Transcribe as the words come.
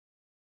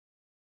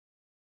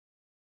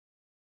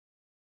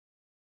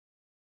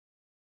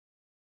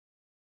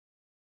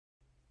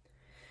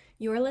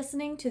You're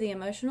listening to the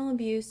Emotional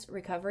Abuse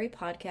Recovery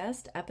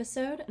Podcast,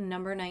 episode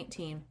number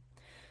 19.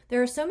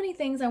 There are so many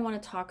things I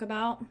want to talk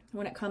about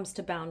when it comes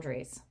to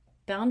boundaries.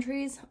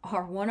 Boundaries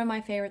are one of my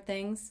favorite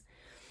things.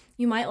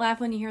 You might laugh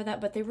when you hear that,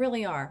 but they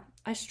really are.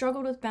 I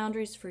struggled with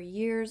boundaries for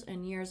years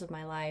and years of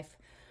my life,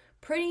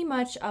 pretty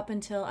much up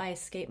until I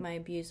escaped my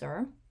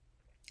abuser,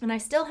 and I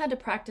still had to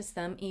practice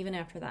them even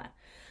after that.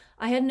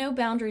 I had no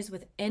boundaries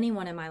with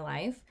anyone in my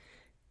life,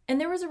 and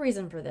there was a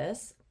reason for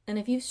this. And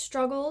if you've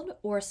struggled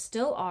or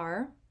still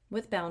are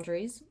with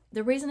boundaries,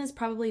 the reason is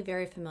probably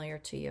very familiar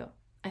to you.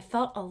 I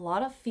felt a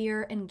lot of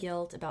fear and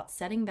guilt about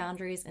setting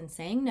boundaries and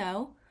saying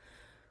no,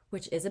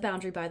 which is a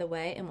boundary, by the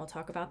way, and we'll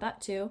talk about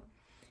that too.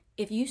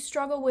 If you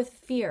struggle with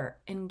fear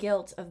and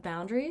guilt of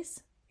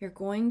boundaries, you're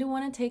going to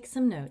want to take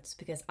some notes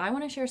because I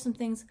want to share some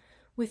things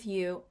with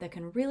you that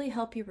can really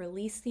help you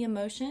release the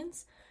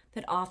emotions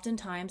that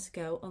oftentimes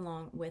go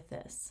along with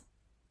this.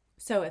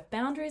 So if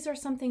boundaries are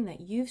something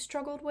that you've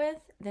struggled with,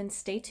 then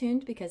stay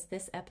tuned because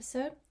this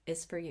episode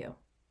is for you.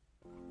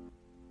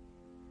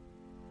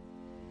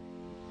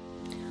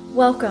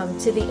 Welcome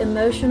to the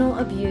Emotional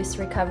Abuse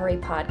Recovery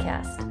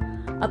Podcast,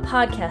 a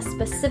podcast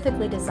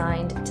specifically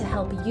designed to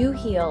help you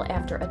heal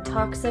after a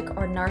toxic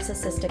or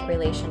narcissistic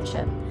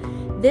relationship.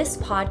 This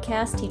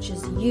podcast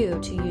teaches you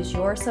to use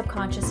your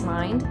subconscious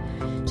mind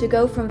to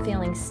go from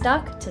feeling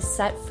stuck to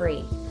set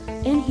free.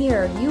 In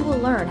here, you will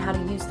learn how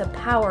to use the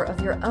power of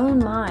your own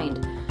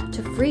mind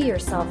to free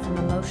yourself from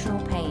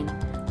emotional pain,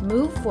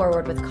 move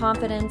forward with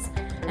confidence,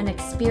 and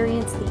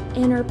experience the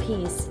inner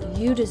peace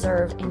you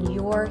deserve in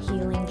your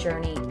healing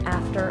journey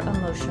after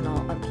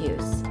emotional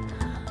abuse.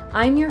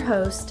 I'm your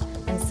host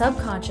and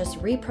subconscious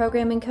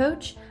reprogramming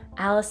coach,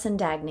 Allison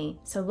Dagny.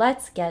 So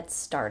let's get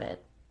started.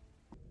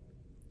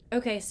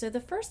 Okay, so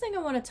the first thing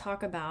I want to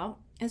talk about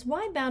is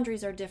why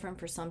boundaries are different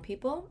for some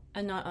people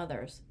and not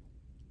others.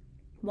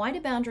 Why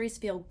do boundaries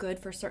feel good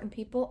for certain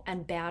people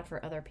and bad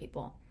for other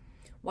people?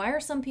 Why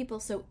are some people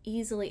so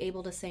easily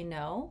able to say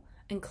no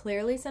and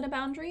clearly set a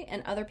boundary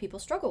and other people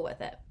struggle with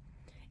it?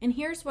 And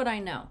here's what I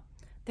know.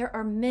 There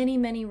are many,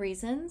 many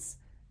reasons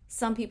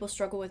some people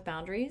struggle with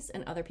boundaries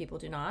and other people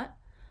do not.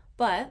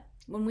 But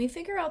when we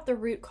figure out the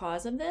root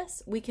cause of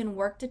this, we can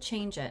work to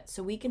change it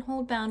so we can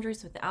hold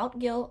boundaries without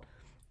guilt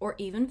or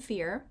even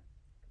fear.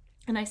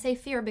 And I say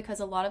fear because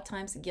a lot of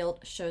times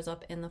guilt shows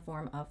up in the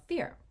form of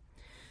fear.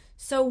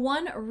 So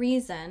one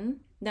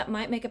reason that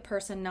might make a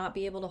person not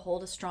be able to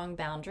hold a strong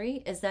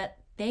boundary is that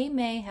they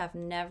may have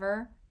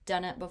never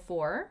done it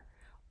before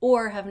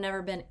or have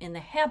never been in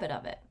the habit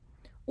of it,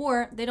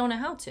 or they don't know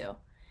how to.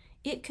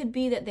 It could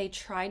be that they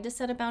tried to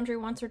set a boundary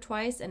once or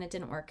twice and it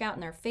didn't work out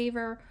in their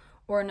favor,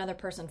 or another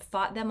person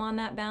fought them on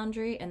that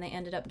boundary and they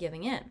ended up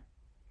giving in.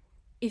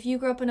 If you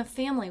grew up in a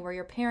family where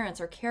your parents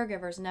or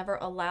caregivers never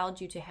allowed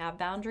you to have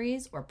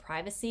boundaries or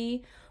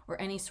privacy or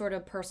any sort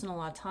of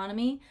personal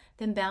autonomy,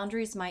 then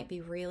boundaries might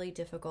be really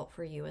difficult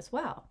for you as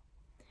well.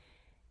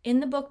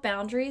 In the book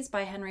Boundaries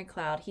by Henry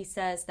Cloud, he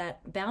says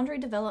that boundary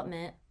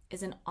development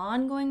is an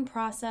ongoing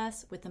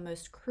process with the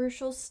most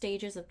crucial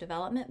stages of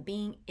development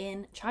being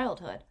in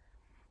childhood.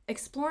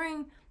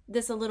 Exploring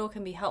this a little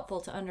can be helpful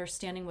to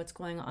understanding what's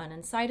going on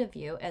inside of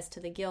you as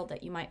to the guilt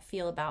that you might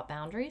feel about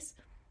boundaries.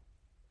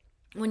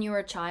 When you were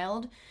a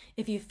child,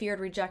 if you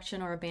feared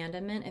rejection or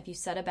abandonment, if you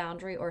set a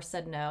boundary or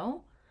said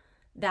no,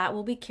 that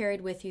will be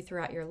carried with you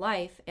throughout your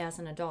life as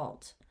an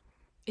adult.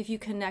 If you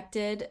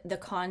connected the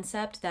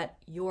concept that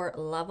you're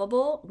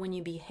lovable when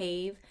you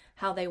behave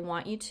how they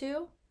want you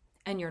to,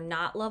 and you're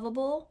not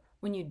lovable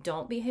when you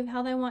don't behave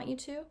how they want you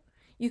to,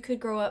 you could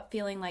grow up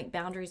feeling like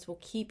boundaries will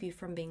keep you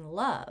from being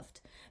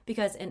loved.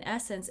 Because in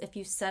essence, if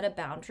you set a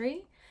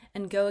boundary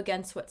and go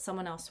against what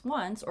someone else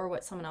wants or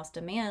what someone else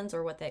demands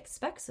or what they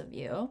expect of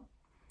you,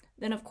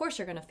 then of course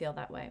you're going to feel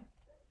that way.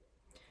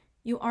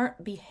 You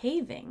aren't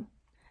behaving.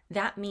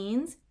 That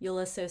means you'll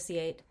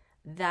associate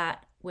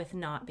that with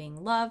not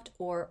being loved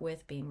or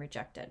with being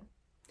rejected.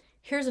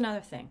 Here's another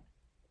thing.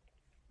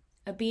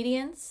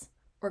 Obedience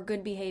or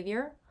good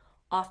behavior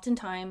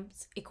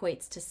oftentimes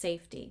equates to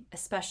safety,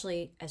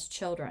 especially as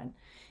children.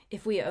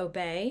 If we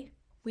obey,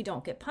 we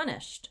don't get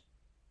punished.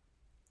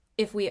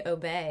 If we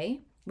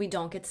obey, we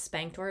don't get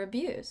spanked or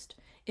abused.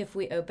 If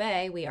we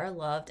obey, we are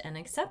loved and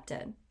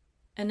accepted.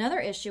 Another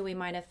issue we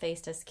might have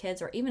faced as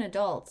kids or even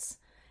adults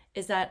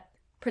is that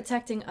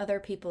protecting other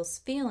people's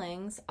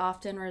feelings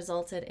often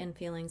resulted in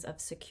feelings of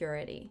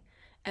security.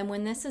 And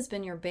when this has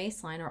been your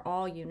baseline or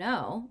all you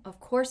know, of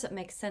course it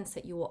makes sense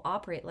that you will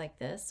operate like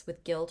this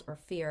with guilt or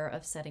fear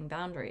of setting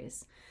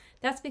boundaries.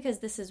 That's because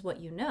this is what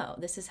you know.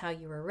 This is how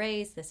you were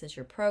raised. This is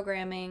your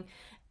programming.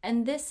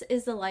 And this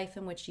is the life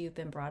in which you've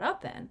been brought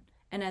up in.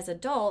 And as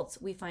adults,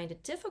 we find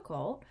it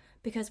difficult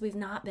because we've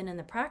not been in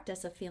the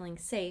practice of feeling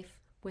safe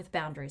with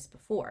boundaries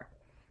before.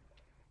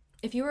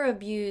 If you were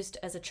abused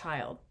as a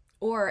child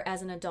or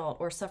as an adult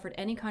or suffered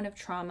any kind of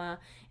trauma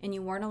and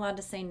you weren't allowed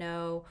to say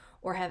no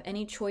or have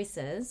any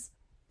choices,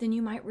 then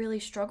you might really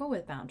struggle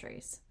with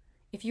boundaries.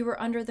 If you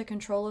were under the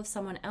control of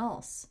someone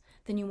else,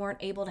 then you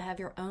weren't able to have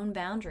your own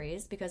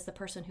boundaries because the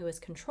person who is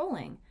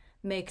controlling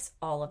makes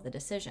all of the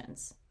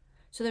decisions.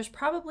 So there's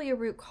probably a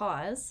root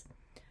cause,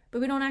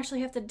 but we don't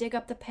actually have to dig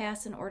up the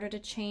past in order to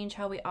change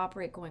how we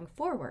operate going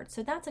forward.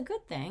 So that's a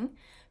good thing,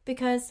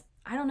 because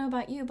I don't know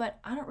about you, but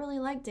I don't really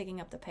like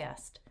digging up the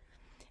past.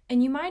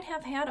 And you might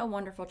have had a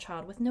wonderful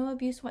child with no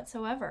abuse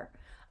whatsoever.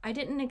 I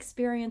didn't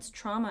experience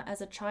trauma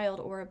as a child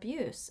or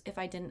abuse if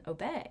I didn't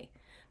obey.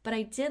 But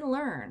I did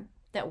learn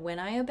that when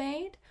I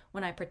obeyed,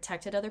 when I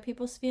protected other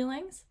people's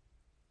feelings,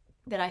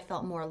 that I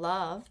felt more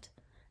loved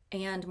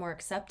and more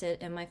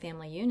accepted in my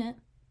family unit.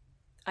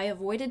 I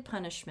avoided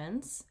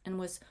punishments and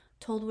was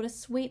told what a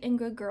sweet and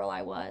good girl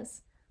I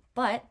was.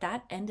 But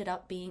that ended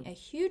up being a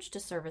huge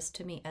disservice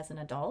to me as an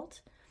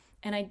adult.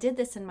 And I did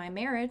this in my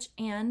marriage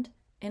and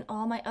in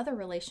all my other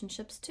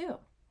relationships too.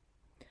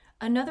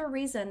 Another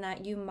reason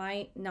that you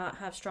might not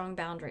have strong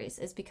boundaries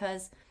is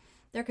because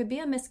there could be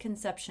a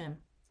misconception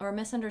or a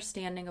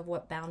misunderstanding of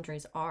what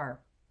boundaries are.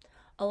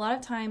 A lot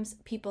of times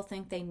people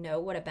think they know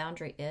what a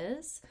boundary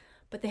is,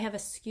 but they have a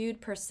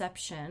skewed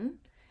perception.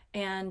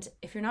 And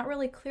if you're not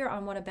really clear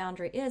on what a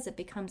boundary is, it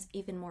becomes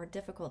even more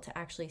difficult to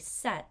actually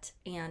set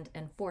and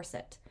enforce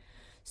it.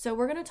 So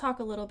we're going to talk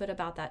a little bit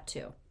about that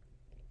too.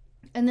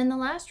 And then the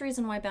last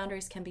reason why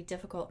boundaries can be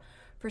difficult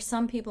for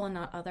some people and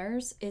not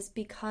others is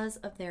because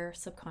of their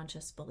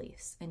subconscious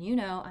beliefs. And you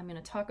know, I'm going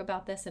to talk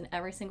about this in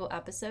every single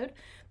episode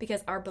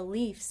because our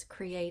beliefs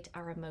create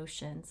our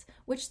emotions,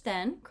 which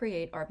then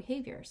create our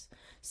behaviors.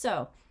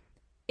 So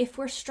if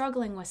we're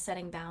struggling with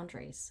setting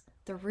boundaries,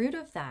 the root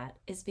of that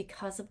is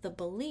because of the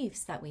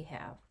beliefs that we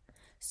have.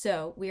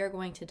 So we are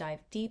going to dive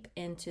deep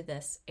into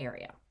this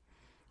area.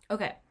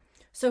 Okay,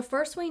 so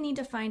first we need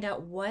to find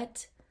out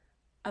what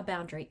a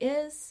boundary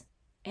is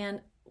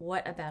and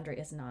what a boundary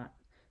is not.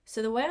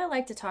 So the way I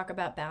like to talk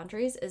about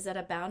boundaries is that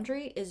a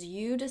boundary is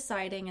you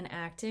deciding and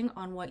acting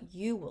on what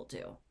you will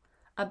do.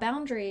 A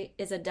boundary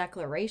is a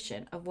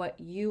declaration of what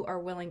you are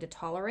willing to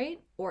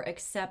tolerate or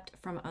accept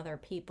from other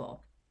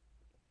people.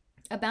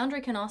 A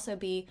boundary can also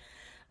be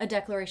a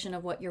declaration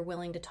of what you're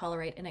willing to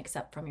tolerate and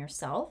accept from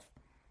yourself.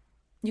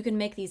 You can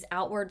make these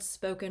outward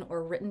spoken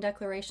or written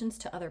declarations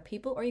to other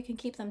people, or you can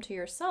keep them to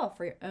yourself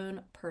for your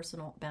own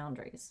personal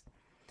boundaries.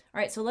 All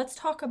right, so let's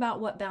talk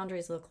about what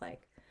boundaries look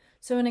like.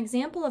 So an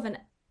example of an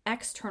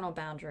external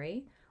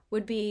boundary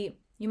would be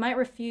you might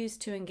refuse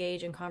to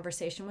engage in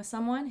conversation with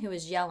someone who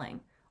is yelling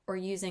or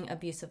using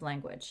abusive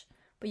language.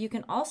 But you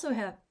can also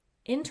have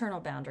internal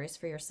boundaries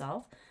for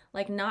yourself,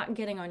 like not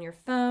getting on your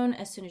phone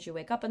as soon as you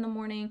wake up in the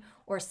morning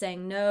or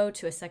saying no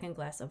to a second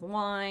glass of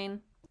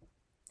wine.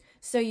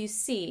 So you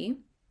see,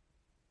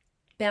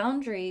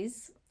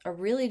 boundaries are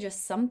really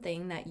just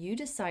something that you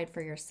decide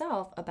for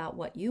yourself about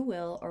what you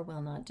will or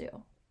will not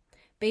do.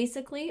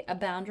 Basically, a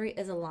boundary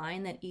is a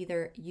line that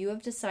either you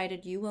have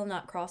decided you will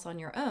not cross on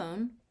your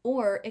own,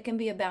 or it can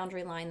be a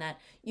boundary line that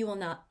you will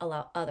not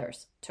allow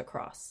others to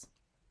cross.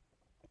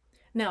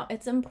 Now,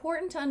 it's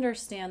important to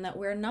understand that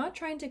we're not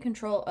trying to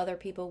control other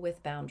people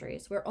with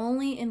boundaries. We're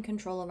only in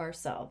control of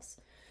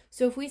ourselves.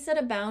 So if we set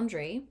a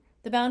boundary,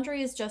 the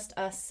boundary is just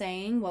us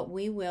saying what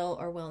we will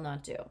or will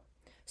not do.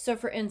 So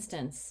for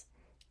instance,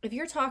 if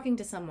you're talking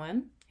to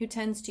someone who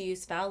tends to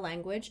use foul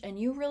language and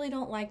you really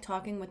don't like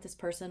talking with this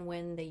person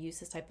when they use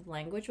this type of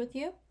language with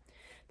you,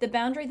 the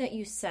boundary that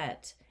you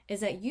set is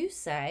that you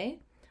say,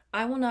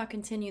 I will not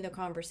continue the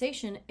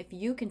conversation if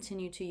you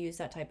continue to use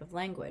that type of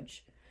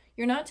language.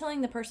 You're not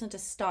telling the person to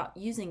stop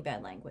using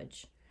bad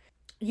language.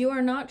 You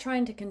are not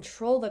trying to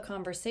control the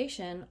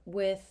conversation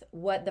with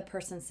what the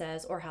person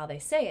says or how they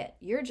say it.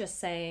 You're just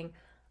saying,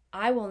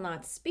 I will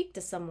not speak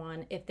to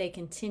someone if they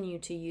continue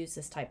to use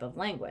this type of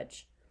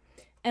language.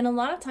 And a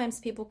lot of times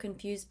people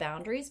confuse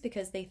boundaries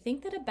because they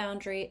think that a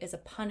boundary is a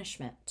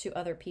punishment to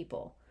other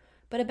people.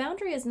 But a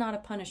boundary is not a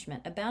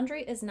punishment. A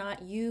boundary is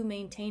not you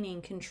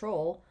maintaining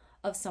control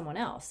of someone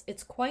else.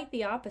 It's quite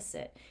the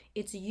opposite.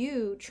 It's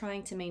you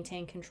trying to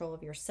maintain control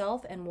of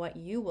yourself and what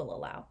you will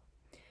allow.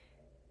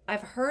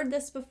 I've heard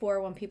this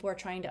before when people are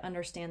trying to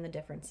understand the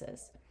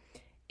differences.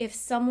 If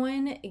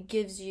someone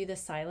gives you the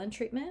silent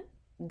treatment,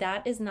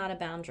 that is not a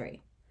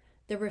boundary.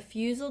 The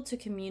refusal to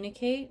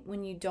communicate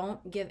when you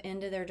don't give in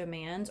to their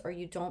demands or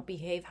you don't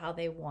behave how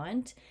they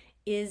want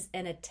is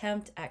an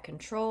attempt at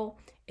control,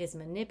 is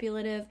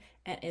manipulative,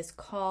 and is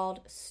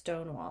called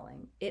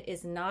stonewalling. It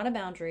is not a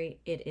boundary,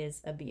 it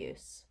is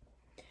abuse.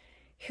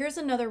 Here's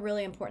another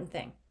really important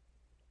thing.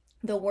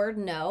 The word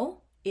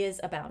no is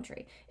a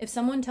boundary. If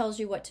someone tells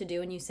you what to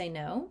do and you say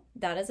no,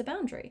 that is a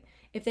boundary.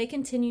 If they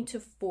continue to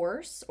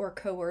force or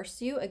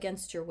coerce you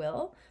against your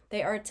will,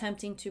 they are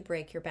attempting to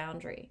break your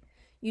boundary.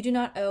 You do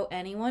not owe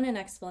anyone an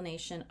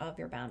explanation of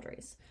your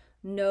boundaries.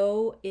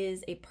 No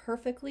is a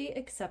perfectly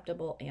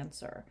acceptable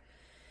answer.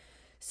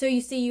 So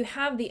you see, you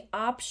have the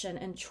option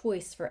and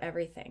choice for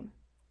everything.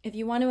 If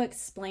you want to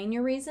explain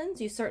your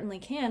reasons, you certainly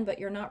can, but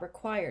you're not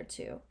required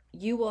to.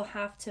 You will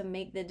have to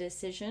make the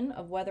decision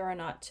of whether or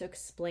not to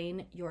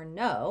explain your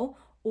no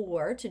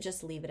or to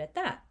just leave it at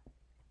that.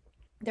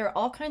 There are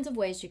all kinds of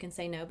ways you can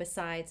say no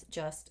besides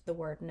just the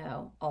word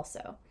no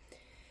also,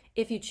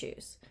 if you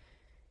choose.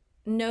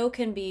 No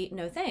can be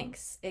no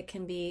thanks. It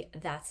can be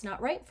that's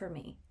not right for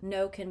me.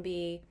 No can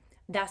be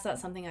that's not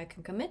something I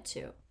can commit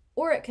to.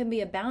 Or it can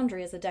be a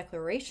boundary as a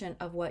declaration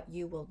of what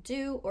you will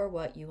do or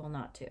what you will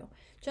not do.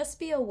 Just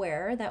be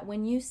aware that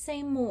when you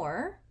say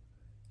more,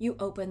 you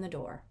open the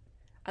door.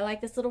 I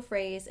like this little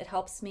phrase. It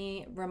helps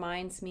me,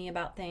 reminds me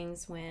about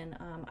things when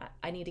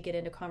I need to get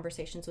into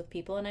conversations with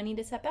people and I need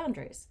to set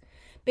boundaries.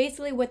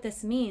 Basically, what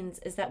this means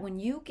is that when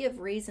you give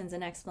reasons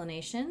and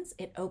explanations,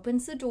 it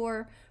opens the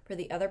door for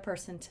the other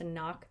person to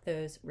knock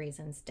those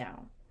reasons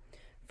down.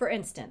 For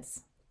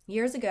instance,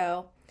 years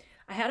ago,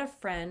 I had a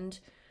friend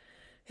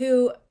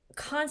who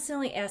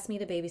constantly asked me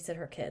to babysit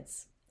her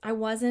kids. I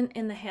wasn't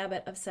in the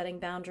habit of setting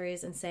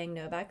boundaries and saying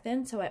no back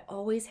then, so I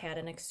always had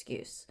an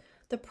excuse.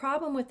 The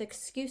problem with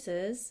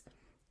excuses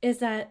is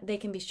that they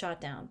can be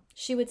shot down.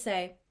 She would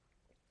say,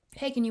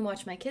 "Hey, can you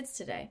watch my kids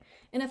today?"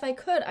 And if I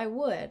could, I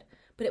would,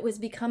 but it was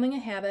becoming a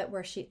habit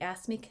where she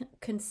asked me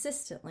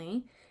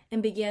consistently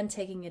and began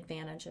taking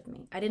advantage of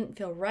me. I didn't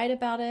feel right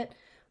about it,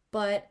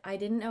 but I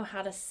didn't know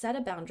how to set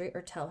a boundary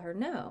or tell her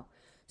no.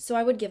 So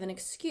I would give an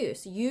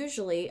excuse,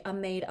 usually a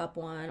made-up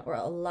one or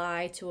a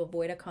lie to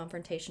avoid a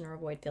confrontation or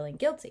avoid feeling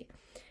guilty.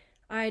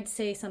 I'd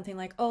say something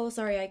like, "Oh,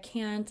 sorry, I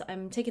can't.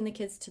 I'm taking the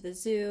kids to the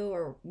zoo,"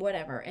 or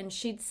whatever. And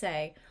she'd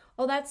say,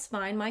 "Oh, that's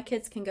fine. My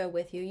kids can go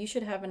with you. You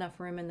should have enough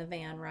room in the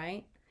van,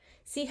 right?"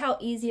 See how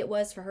easy it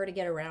was for her to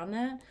get around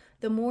that?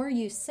 The more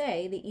you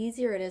say, the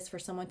easier it is for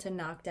someone to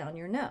knock down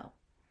your no.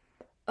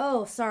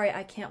 "Oh, sorry,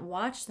 I can't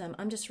watch them.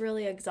 I'm just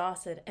really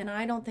exhausted, and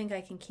I don't think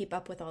I can keep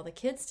up with all the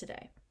kids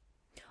today."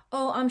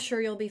 "Oh, I'm sure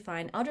you'll be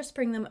fine. I'll just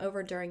bring them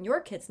over during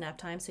your kids' nap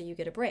time so you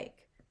get a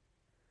break."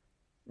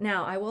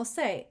 Now, I will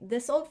say,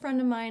 this old friend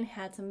of mine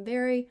had some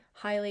very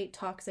highly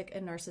toxic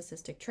and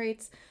narcissistic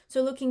traits,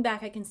 so looking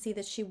back, I can see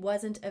that she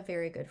wasn't a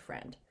very good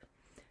friend.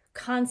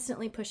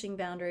 Constantly pushing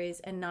boundaries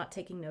and not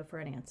taking no for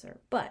an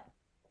answer. But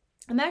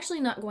I'm actually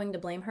not going to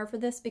blame her for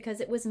this because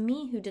it was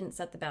me who didn't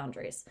set the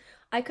boundaries.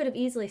 I could have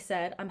easily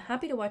said, "I'm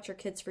happy to watch your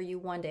kids for you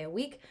 1 day a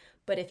week,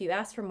 but if you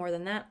ask for more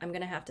than that, I'm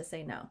going to have to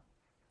say no."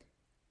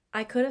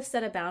 I could have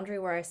set a boundary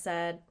where I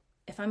said,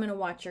 "If I'm going to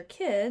watch your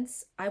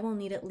kids, I will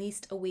need at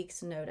least a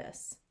week's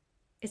notice.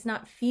 It's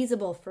not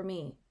feasible for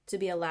me to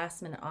be a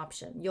last minute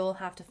option. You'll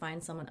have to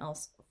find someone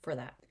else for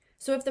that."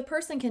 So if the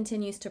person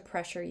continues to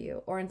pressure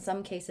you, or in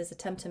some cases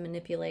attempt to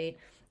manipulate,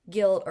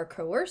 guilt, or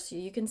coerce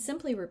you, you can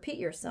simply repeat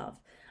yourself.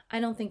 "I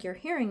don't think you're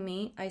hearing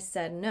me. I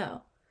said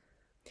no."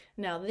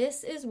 Now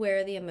this is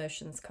where the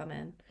emotions come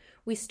in.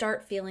 We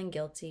start feeling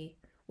guilty.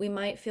 We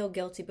might feel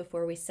guilty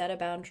before we set a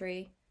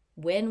boundary,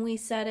 when we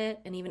set it,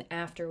 and even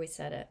after we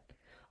set it.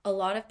 A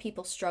lot of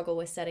people struggle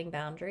with setting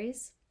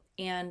boundaries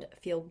and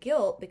feel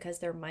guilt because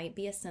there might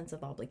be a sense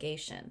of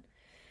obligation.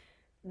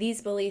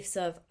 These beliefs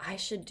of, "I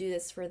should do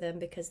this for them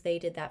because they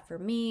did that for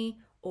me,"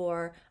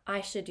 or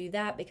 "I should do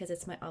that because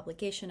it's my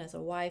obligation as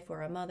a wife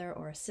or a mother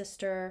or a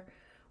sister."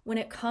 When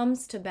it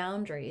comes to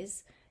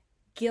boundaries,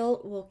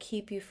 guilt will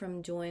keep you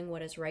from doing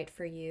what is right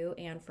for you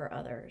and for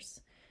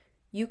others.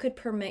 You could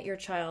permit your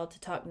child to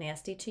talk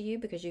nasty to you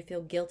because you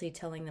feel guilty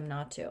telling them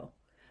not to,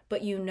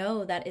 but you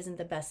know that isn't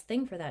the best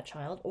thing for that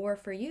child or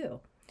for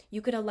you.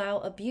 You could allow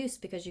abuse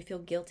because you feel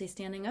guilty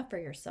standing up for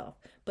yourself,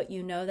 but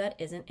you know that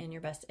isn't in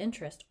your best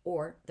interest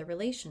or the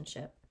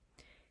relationship.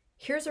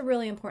 Here's a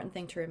really important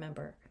thing to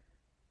remember.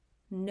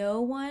 No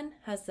one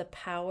has the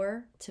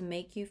power to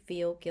make you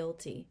feel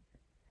guilty.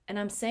 And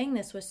I'm saying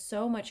this with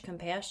so much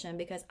compassion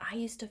because I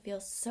used to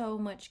feel so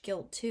much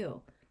guilt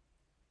too.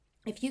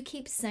 If you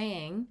keep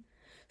saying,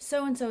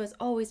 "So-and-so is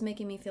always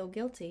making me feel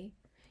guilty,"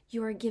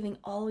 you are giving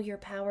all your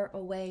power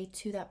away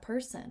to that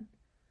person.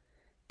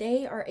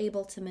 They are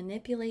able to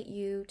manipulate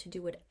you to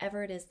do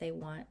whatever it is they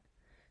want.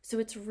 So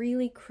it's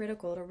really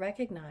critical to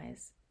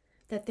recognize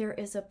that there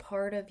is a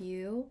part of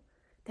you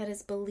that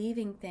is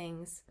believing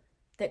things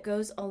that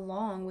goes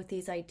along with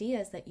these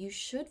ideas that you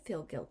should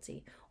feel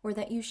guilty, or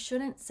that you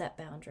shouldn't set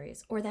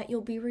boundaries, or that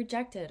you'll be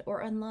rejected or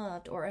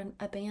unloved or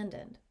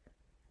abandoned.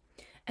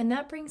 And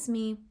that brings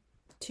me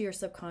to your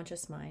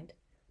subconscious mind,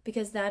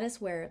 because that is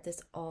where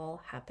this all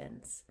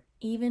happens,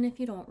 even if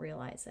you don't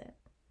realize it.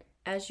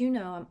 As you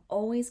know, I'm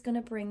always going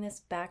to bring this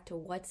back to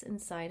what's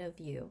inside of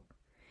you.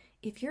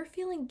 If you're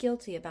feeling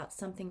guilty about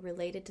something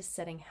related to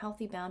setting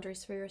healthy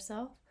boundaries for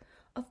yourself,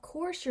 of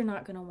course you're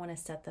not going to want to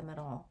set them at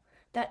all.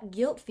 That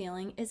guilt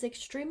feeling is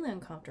extremely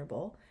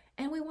uncomfortable,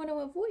 and we want to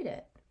avoid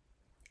it.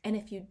 And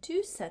if you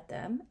do set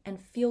them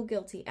and feel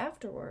guilty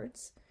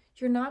afterwards,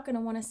 you're not going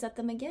to want to set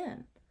them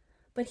again.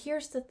 But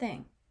here's the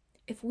thing.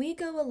 If we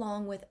go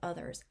along with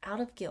others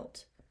out of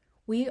guilt,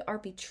 we are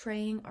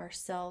betraying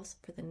ourselves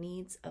for the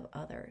needs of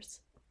others.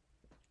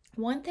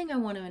 One thing I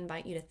want to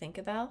invite you to think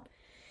about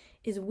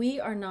is we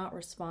are not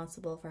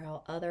responsible for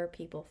how other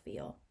people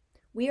feel.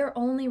 We are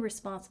only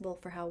responsible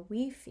for how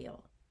we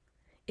feel.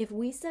 If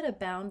we set a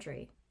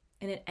boundary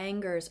and it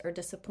angers or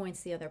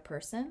disappoints the other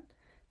person,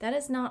 that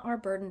is not our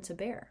burden to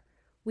bear.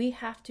 We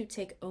have to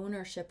take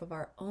ownership of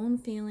our own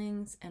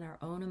feelings and our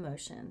own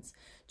emotions,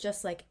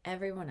 just like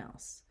everyone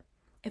else.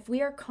 If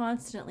we are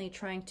constantly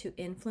trying to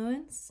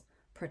influence,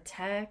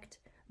 protect,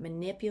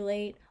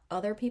 manipulate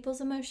other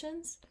people's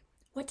emotions,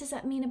 what does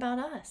that mean about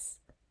us?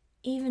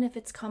 even if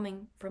it's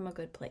coming from a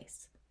good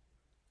place.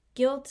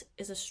 Guilt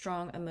is a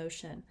strong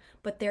emotion,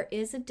 but there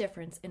is a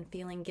difference in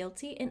feeling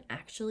guilty and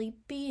actually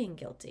being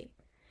guilty.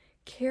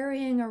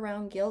 Carrying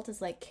around guilt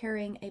is like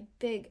carrying a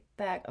big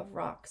bag of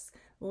rocks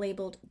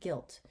labeled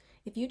guilt.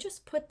 If you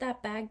just put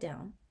that bag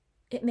down,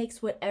 it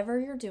makes whatever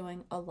you're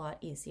doing a lot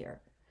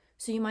easier.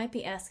 So you might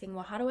be asking,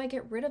 well, how do I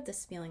get rid of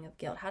this feeling of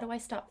guilt? How do I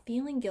stop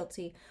feeling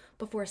guilty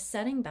before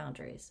setting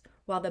boundaries,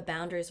 while the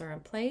boundaries are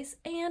in place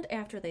and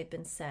after they've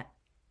been set?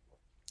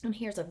 And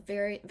here's a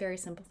very, very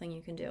simple thing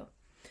you can do.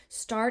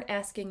 Start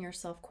asking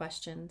yourself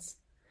questions.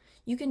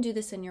 You can do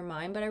this in your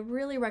mind, but I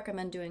really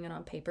recommend doing it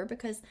on paper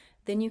because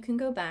then you can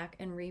go back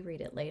and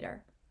reread it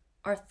later.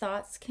 Our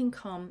thoughts can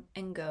come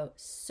and go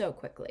so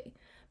quickly,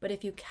 but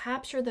if you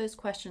capture those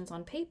questions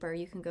on paper,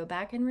 you can go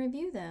back and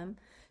review them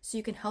so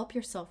you can help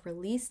yourself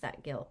release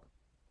that guilt.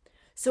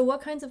 So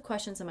what kinds of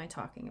questions am I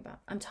talking about?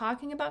 I'm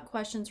talking about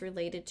questions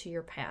related to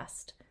your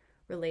past,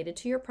 related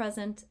to your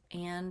present,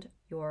 and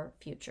your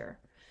future.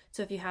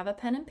 So if you have a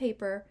pen and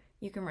paper,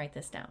 you can write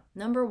this down.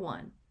 Number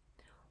 1,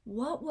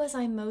 what was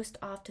I most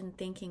often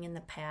thinking in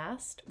the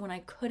past when I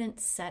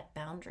couldn't set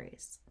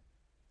boundaries?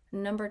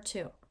 Number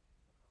 2,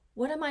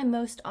 what am I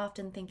most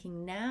often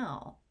thinking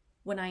now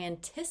when I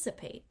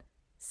anticipate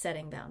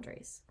setting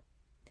boundaries?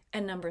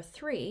 And number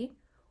 3,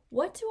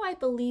 what do I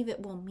believe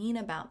it will mean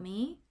about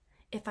me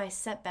if I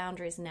set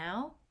boundaries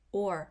now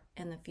or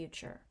in the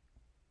future?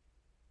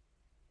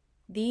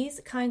 These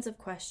kinds of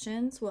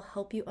questions will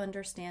help you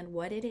understand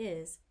what it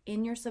is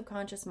in your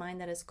subconscious mind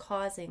that is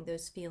causing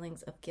those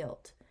feelings of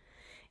guilt.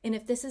 And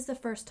if this is the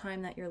first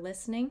time that you're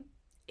listening,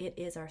 it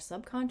is our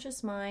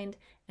subconscious mind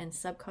and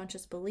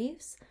subconscious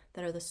beliefs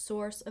that are the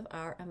source of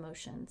our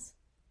emotions.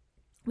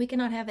 We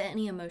cannot have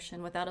any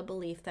emotion without a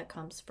belief that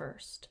comes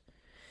first.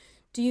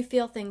 Do you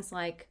feel things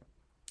like,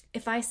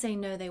 if I say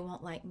no, they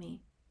won't like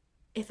me.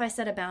 If I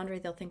set a boundary,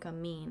 they'll think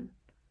I'm mean.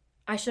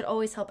 I should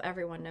always help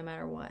everyone no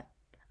matter what.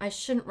 I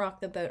shouldn't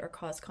rock the boat or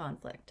cause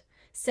conflict.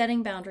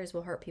 Setting boundaries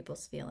will hurt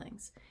people's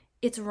feelings.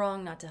 It's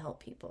wrong not to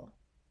help people.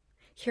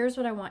 Here's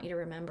what I want you to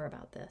remember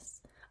about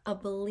this. A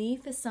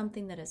belief is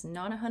something that is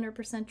not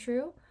 100%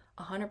 true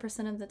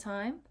 100% of the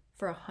time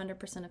for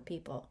 100% of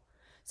people.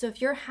 So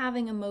if you're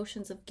having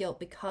emotions of guilt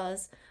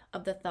because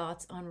of the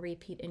thoughts on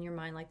repeat in your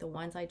mind, like the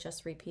ones I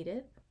just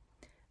repeated,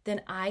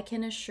 then I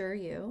can assure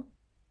you,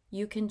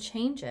 you can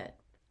change it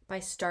by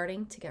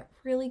starting to get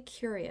really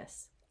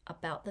curious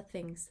about the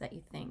things that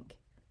you think.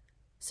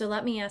 So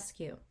let me ask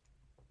you,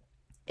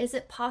 is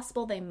it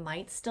possible they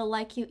might still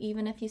like you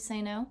even if you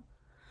say no?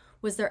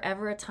 Was there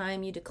ever a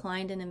time you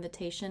declined an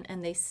invitation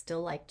and they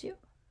still liked you?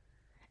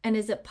 And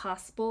is it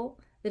possible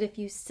that if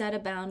you set a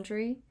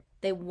boundary,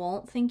 they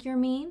won't think you're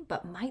mean,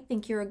 but might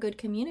think you're a good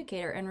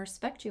communicator and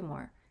respect you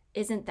more?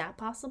 Isn't that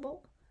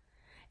possible?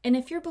 And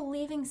if you're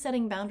believing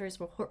setting boundaries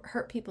will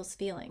hurt people's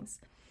feelings,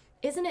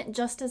 isn't it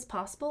just as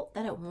possible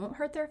that it won't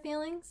hurt their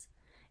feelings?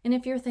 And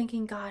if you're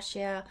thinking, gosh,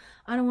 yeah,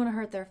 I don't want to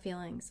hurt their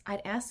feelings,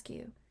 I'd ask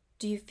you,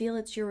 do you feel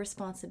it's your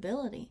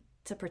responsibility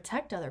to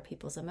protect other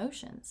people's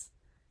emotions?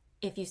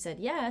 If you said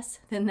yes,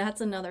 then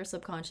that's another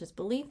subconscious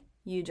belief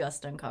you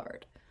just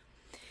uncovered.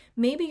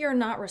 Maybe you're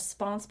not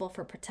responsible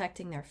for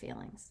protecting their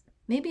feelings.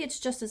 Maybe it's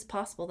just as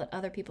possible that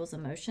other people's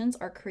emotions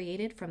are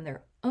created from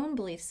their own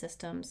belief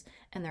systems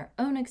and their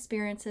own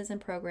experiences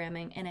and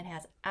programming, and it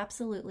has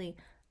absolutely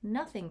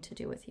nothing to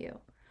do with you,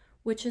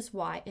 which is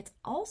why it's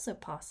also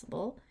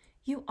possible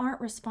you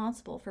aren't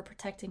responsible for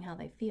protecting how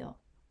they feel.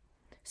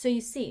 So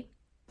you see,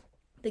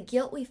 the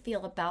guilt we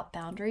feel about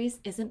boundaries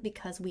isn't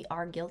because we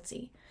are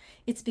guilty.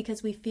 It's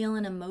because we feel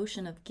an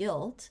emotion of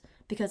guilt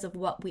because of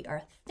what we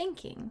are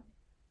thinking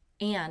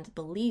and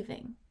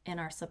believing in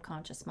our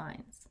subconscious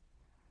minds.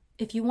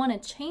 If you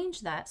want to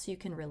change that so you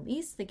can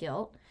release the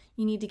guilt,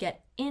 you need to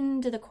get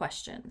into the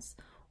questions.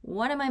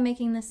 What am I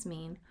making this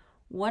mean?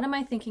 What am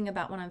I thinking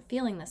about when I'm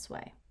feeling this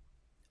way?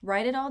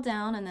 Write it all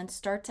down and then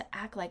start to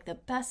act like the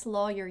best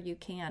lawyer you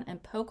can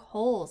and poke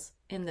holes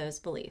in those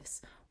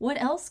beliefs. What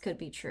else could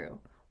be true?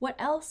 What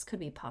else could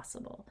be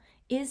possible?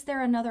 Is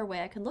there another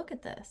way I could look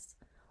at this?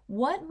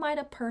 What might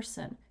a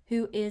person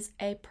who is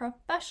a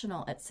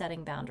professional at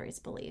setting boundaries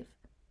believe?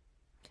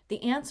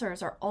 The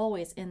answers are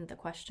always in the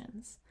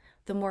questions.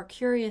 The more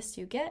curious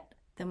you get,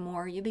 the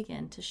more you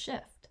begin to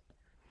shift.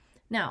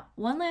 Now,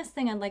 one last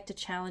thing I'd like to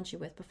challenge you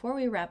with before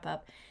we wrap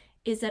up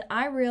is that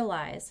I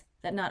realize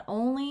that not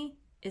only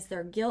is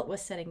there guilt with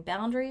setting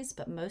boundaries,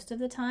 but most of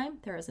the time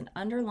there is an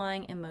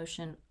underlying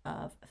emotion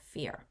of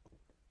fear.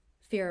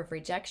 Fear of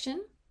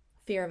rejection,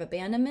 fear of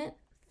abandonment,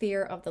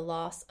 fear of the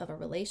loss of a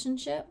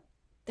relationship.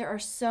 There are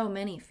so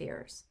many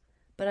fears,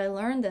 but I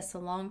learned this a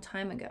long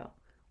time ago.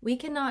 We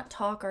cannot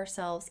talk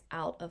ourselves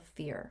out of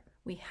fear.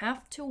 We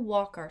have to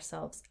walk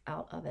ourselves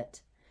out of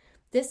it.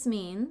 This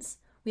means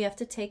we have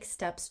to take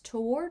steps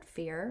toward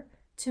fear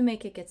to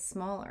make it get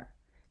smaller.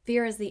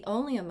 Fear is the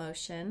only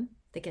emotion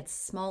that gets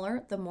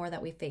smaller the more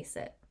that we face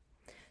it.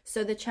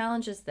 So the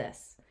challenge is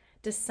this: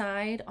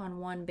 decide on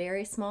one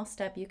very small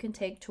step you can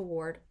take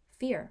toward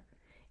fear.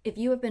 If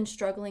you have been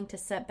struggling to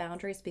set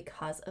boundaries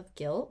because of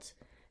guilt,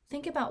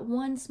 think about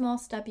one small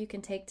step you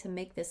can take to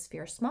make this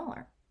fear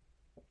smaller.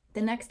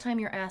 The next time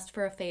you're asked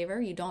for a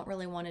favor you don't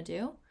really want to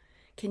do,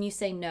 can you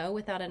say no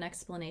without an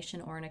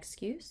explanation or an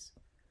excuse?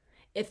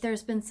 If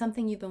there's been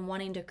something you've been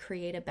wanting to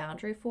create a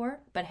boundary for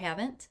but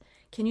haven't,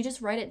 can you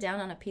just write it down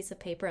on a piece of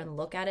paper and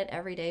look at it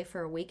every day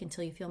for a week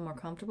until you feel more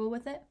comfortable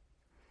with it?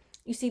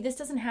 You see, this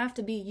doesn't have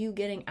to be you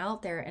getting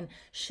out there and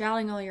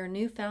shouting all your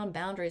newfound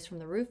boundaries from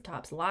the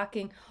rooftops,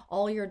 locking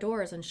all your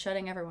doors and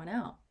shutting everyone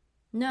out.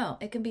 No,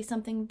 it can be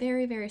something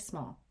very, very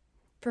small.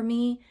 For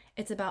me,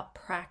 it's about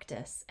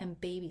practice and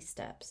baby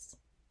steps.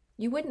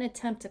 You wouldn't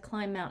attempt to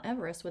climb Mount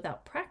Everest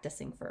without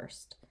practicing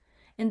first.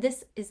 And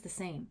this is the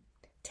same.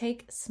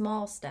 Take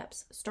small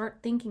steps. Start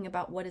thinking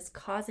about what is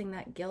causing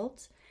that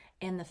guilt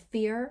and the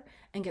fear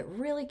and get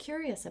really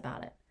curious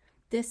about it.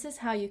 This is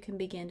how you can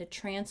begin to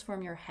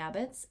transform your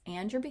habits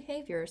and your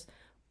behaviors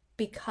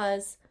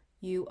because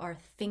you are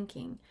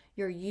thinking.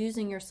 You're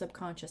using your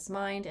subconscious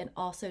mind and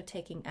also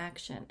taking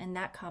action. And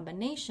that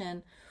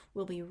combination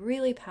will be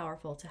really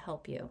powerful to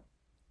help you.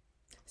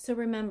 So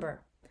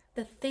remember,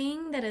 the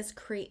thing that is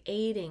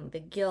creating the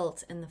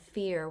guilt and the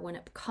fear when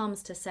it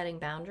comes to setting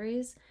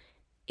boundaries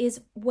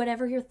is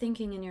whatever you're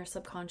thinking in your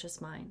subconscious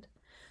mind.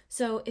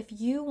 So if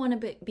you want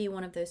to be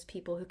one of those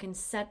people who can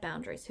set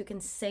boundaries, who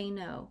can say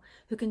no,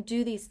 who can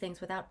do these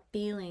things without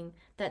feeling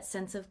that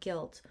sense of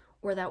guilt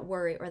or that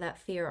worry or that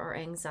fear or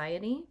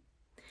anxiety,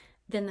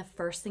 then the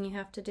first thing you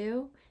have to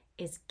do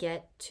is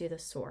get to the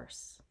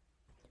source.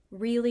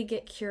 Really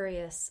get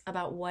curious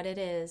about what it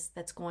is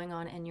that's going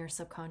on in your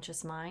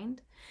subconscious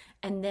mind.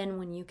 And then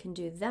when you can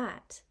do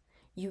that,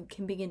 you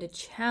can begin to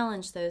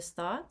challenge those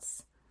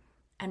thoughts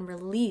and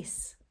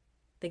release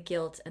the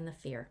guilt and the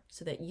fear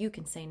so that you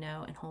can say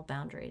no and hold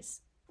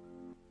boundaries.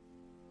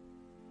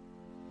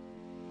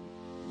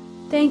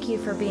 Thank you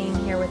for being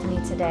here with me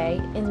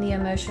today in the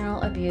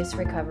Emotional Abuse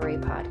Recovery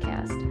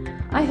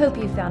Podcast. I hope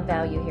you found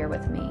value here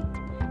with me.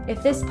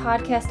 If this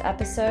podcast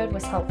episode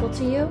was helpful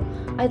to you,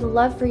 I'd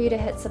love for you to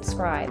hit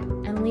subscribe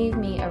and leave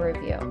me a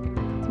review.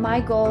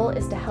 My goal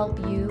is to help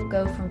you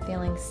go from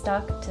feeling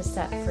stuck to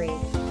set free.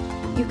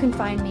 You can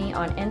find me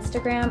on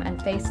Instagram and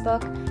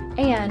Facebook,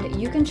 and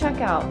you can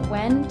check out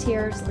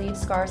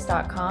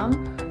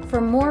WhenTearsLeaveScars.com for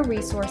more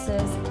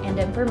resources and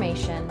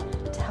information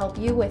to help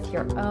you with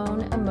your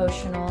own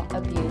emotional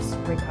abuse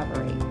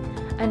recovery.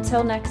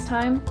 Until next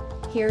time,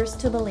 here's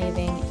to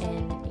believing in